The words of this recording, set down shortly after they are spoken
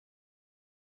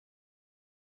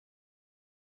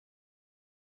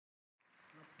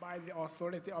By the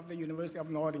authority of the University of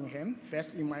Nottingham,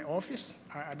 first in my office,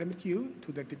 I admit you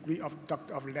to the degree of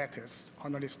Doctor of Letters,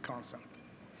 honoris causa.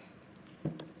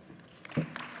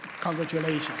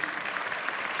 Congratulations.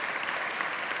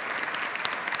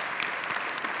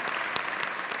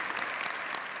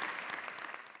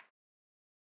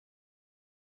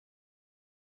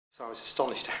 So I was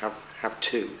astonished to have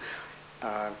two.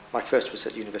 My first was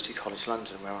at University College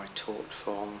London, where I taught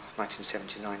from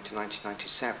 1979 to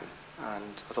 1997,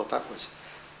 and I thought that was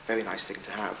a very nice thing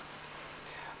to have.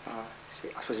 I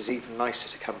suppose it's even nicer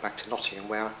to come back to Nottingham,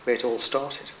 where it all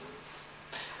started.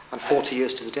 And 40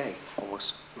 years to the day,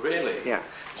 almost. Really? Yeah.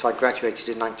 So I graduated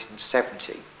in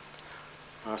 1970.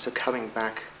 So coming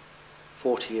back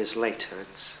 40 years later,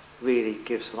 it really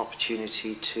gives an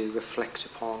opportunity to reflect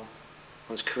upon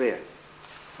one's career.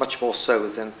 Much more so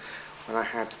than when I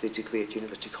had the degree at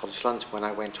University College London, when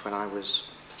I went when I was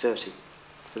 30.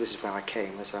 So this is where I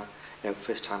came as a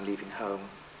first time leaving home,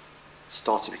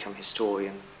 started to become a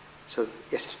historian. So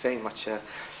yes, it's very much an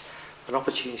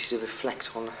opportunity to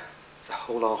reflect on the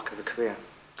whole arc of a career.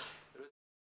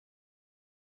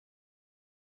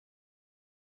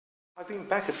 I've been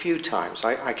back a few times.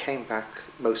 I came back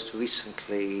most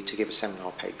recently to give a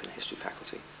seminar paper in the history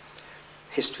faculty.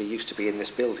 History used to be in this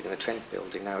building, in the Trent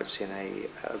building. Now it's in a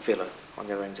villa on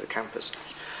the other end of the campus.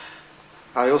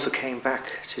 I also came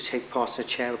back to take part in a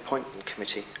chair appointment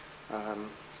committee,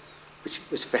 which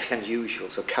was very unusual.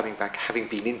 So coming back, having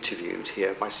been interviewed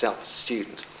here myself as a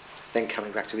student, then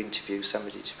coming back to interview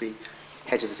somebody to be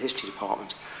head of the history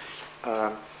department.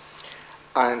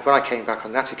 And when I came back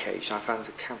on that occasion, I found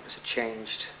the campus had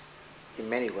changed in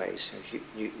many ways.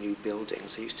 New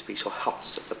buildings. There used to be sort of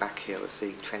huts at the back here of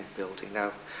the Trent building.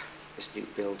 Now there's new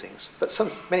buildings, but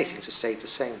many things have stayed the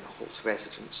same. The Hall's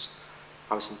residence.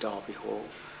 I was in Derby Hall.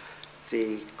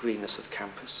 The greenness of the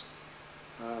campus.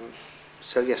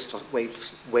 So yes,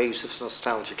 waves of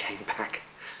nostalgia came back.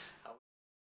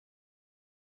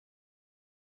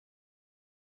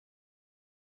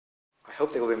 I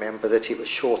hope they will remember that it was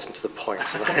short and to the point,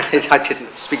 and I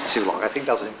didn't speak too long. I think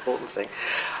that's an important thing.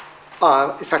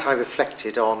 In fact, I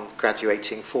reflected on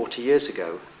graduating 40 years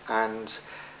ago, and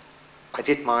I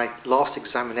did my last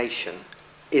examination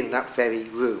in that very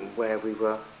room where we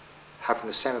were having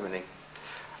the ceremony.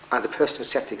 And the person who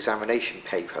set the examination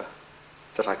paper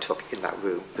that I took in that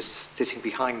room was sitting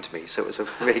behind me, so it was a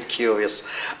very curious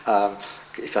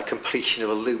if a completion of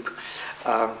a loop.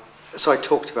 So I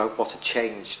talked about what had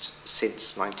changed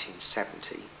since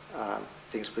 1970,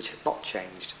 things which had not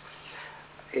changed.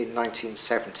 In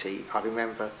 1970, I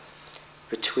remember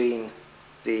between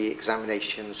the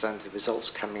examinations and the results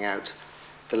coming out,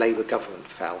 the Labour government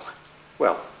fell.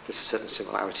 Well, there's a certain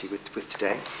similarity with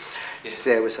today. Yeah.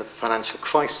 There was a financial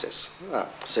crisis, a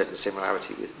certain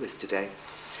similarity with today.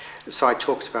 So I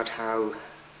talked about how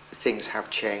things have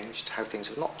changed, how things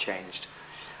have not changed.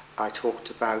 I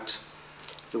talked about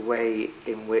the way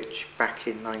in which back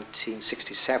in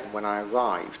 1967, when I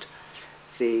arrived,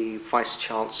 the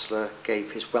Vice-Chancellor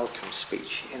gave his welcome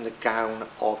speech in the gown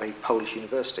of a Polish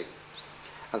university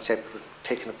and said we were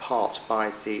taken apart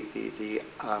by the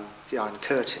Iron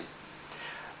Curtain,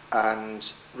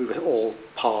 and we were all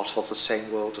part of the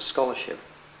same world of scholarship.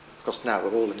 Of course, now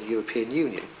we're all in the European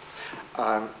Union.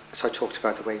 So I talked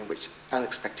about the way in which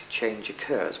unexpected change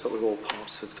occurs, but we're all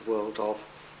part of the world of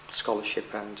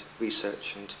scholarship and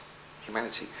research and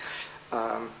humanity.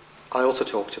 I also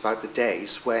talked about the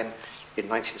days when, in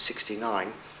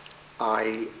 1969,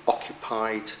 I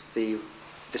occupied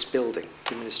this building,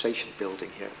 the administration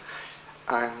building here,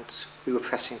 and we were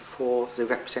pressing for the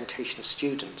representation of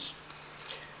students,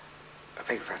 a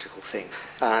very radical thing.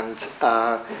 And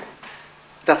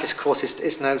that, of course,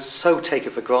 is now so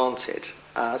taken for granted.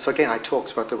 So again, I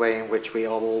talked about the way in which we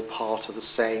are all part of the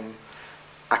same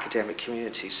academic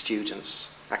community,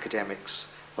 students,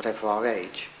 academics, whatever our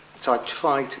age. So I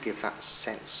tried to give that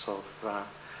sense of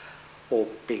all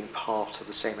being part of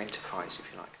the same enterprise, if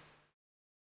you like.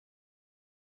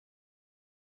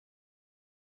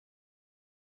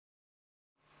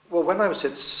 Well, when I was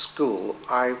at school,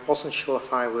 I wasn't sure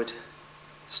if I would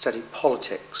study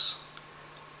politics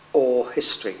or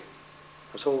history.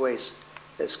 I was always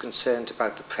as concerned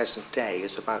about the present day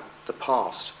as about the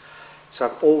past. So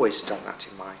I've always done that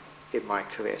in my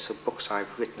career. So books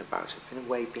I've written about have in a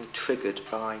way been triggered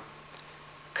by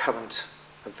current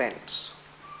events.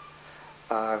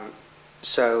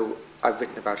 So I've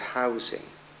written about housing,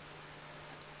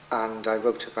 and I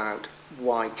wrote about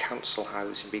why council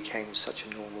housing became such a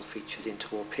normal feature of the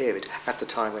interwar period at the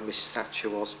time when Mrs. Thatcher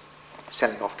was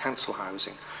selling off council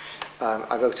housing.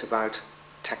 I wrote about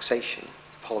taxation,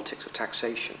 politics of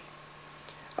taxation,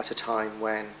 at a time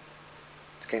when,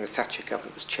 again, the Thatcher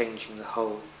government was changing the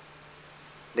whole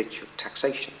nature of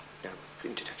taxation,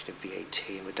 introduction of VAT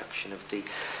and reduction of the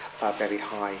very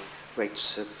high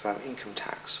rates of income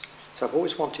tax. So I've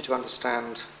always wanted to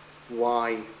understand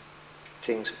why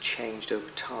things have changed over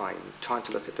time, trying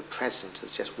to look at the present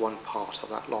as just one part of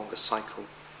that longer cycle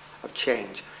of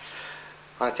change.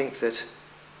 I think that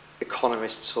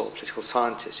economists or political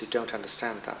scientists who don't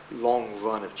understand that long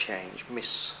run of change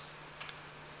miss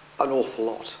an awful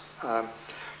lot.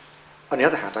 On the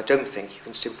other hand, I don't think you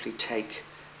can simply take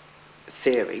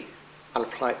theory and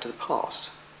apply it to the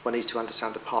past. One needs to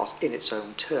understand the past in its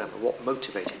own term and what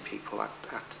motivated people at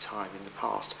the time in the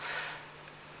past.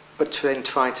 But to then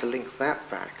try to link that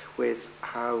back with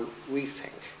how we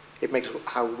think, it makes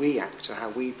how we act and how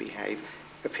we behave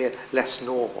appear less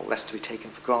normal, less to be taken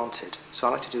for granted. So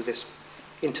I like to do this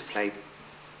interplay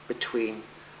between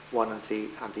one and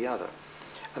the other.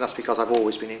 And that's because I've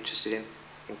always been interested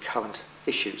in current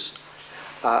issues.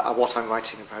 And what I'm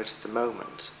writing about at the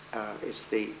moment is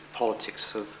the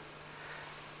politics of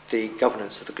the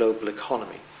governance of the global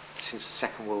economy since the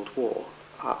Second World War.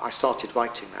 I started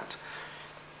writing that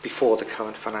before the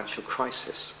current financial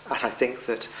crisis, and I think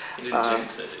that you didn't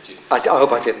jinx it, did you? I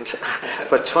hope I didn't.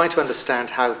 But trying to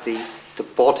understand how the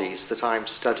bodies that I'm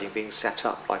studying being set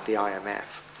up, like the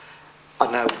IMF,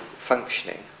 are now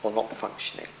functioning or not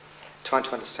functioning, trying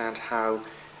to understand how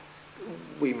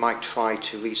we might try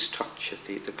to restructure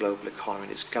the global economy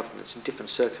and its governance in different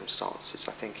circumstances,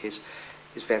 I think is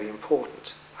very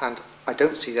important. And I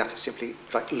don't see that as simply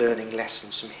like learning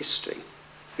lessons from history,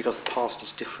 because the past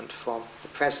is different from the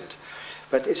present.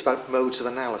 But it's about modes of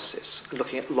analysis,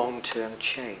 looking at long-term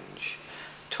change,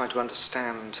 trying to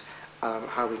understand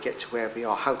how we get to where we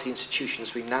are, how the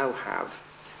institutions we now have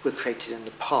were created in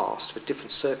the past for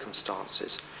different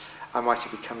circumstances, and might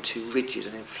have become too rigid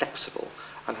and inflexible,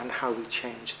 and how we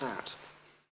change that.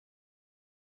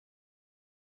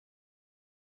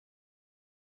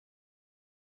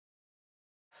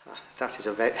 That is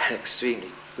an extremely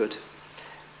good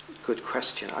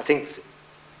question. I think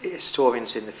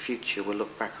historians in the future will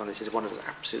look back on this as one of the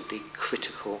absolutely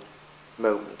critical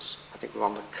moments. I think we're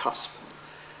on the cusp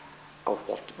of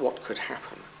what could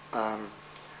happen. I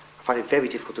find it very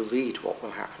difficult to read what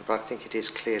will happen, but I think it is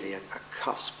clearly a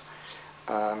cusp.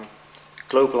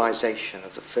 Globalization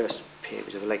of the first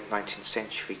period of the late 19th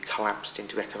century collapsed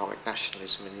into economic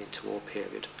nationalism in the interwar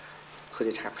period. Could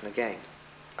it happen again?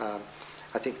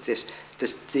 I think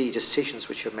the decisions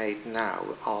which are made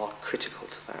now are critical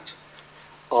to that.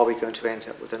 Are we going to end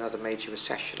up with another major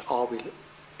recession? Are we,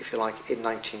 if you like, in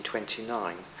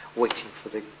 1929, waiting for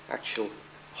the actual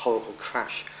horrible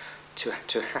crash to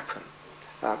happen?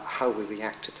 How we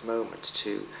react at the moment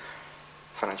to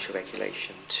financial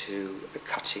regulation, to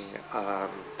cutting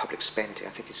public spending, I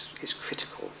think is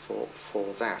critical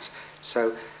for that.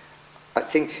 So I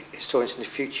think historians in the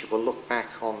future will look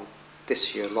back on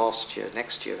this year, last year,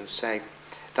 next year, and say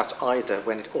that's either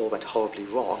when it all went horribly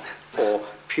wrong, or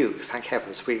phew, thank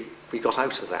heavens we got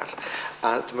out of that.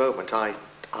 At the moment, I'm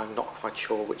not quite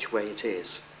sure which way it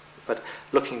is. But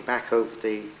looking back over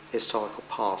the historical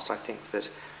past, I think that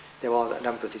there are a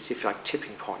number of these, if you like,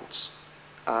 tipping points,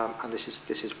 and this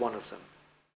is one of them.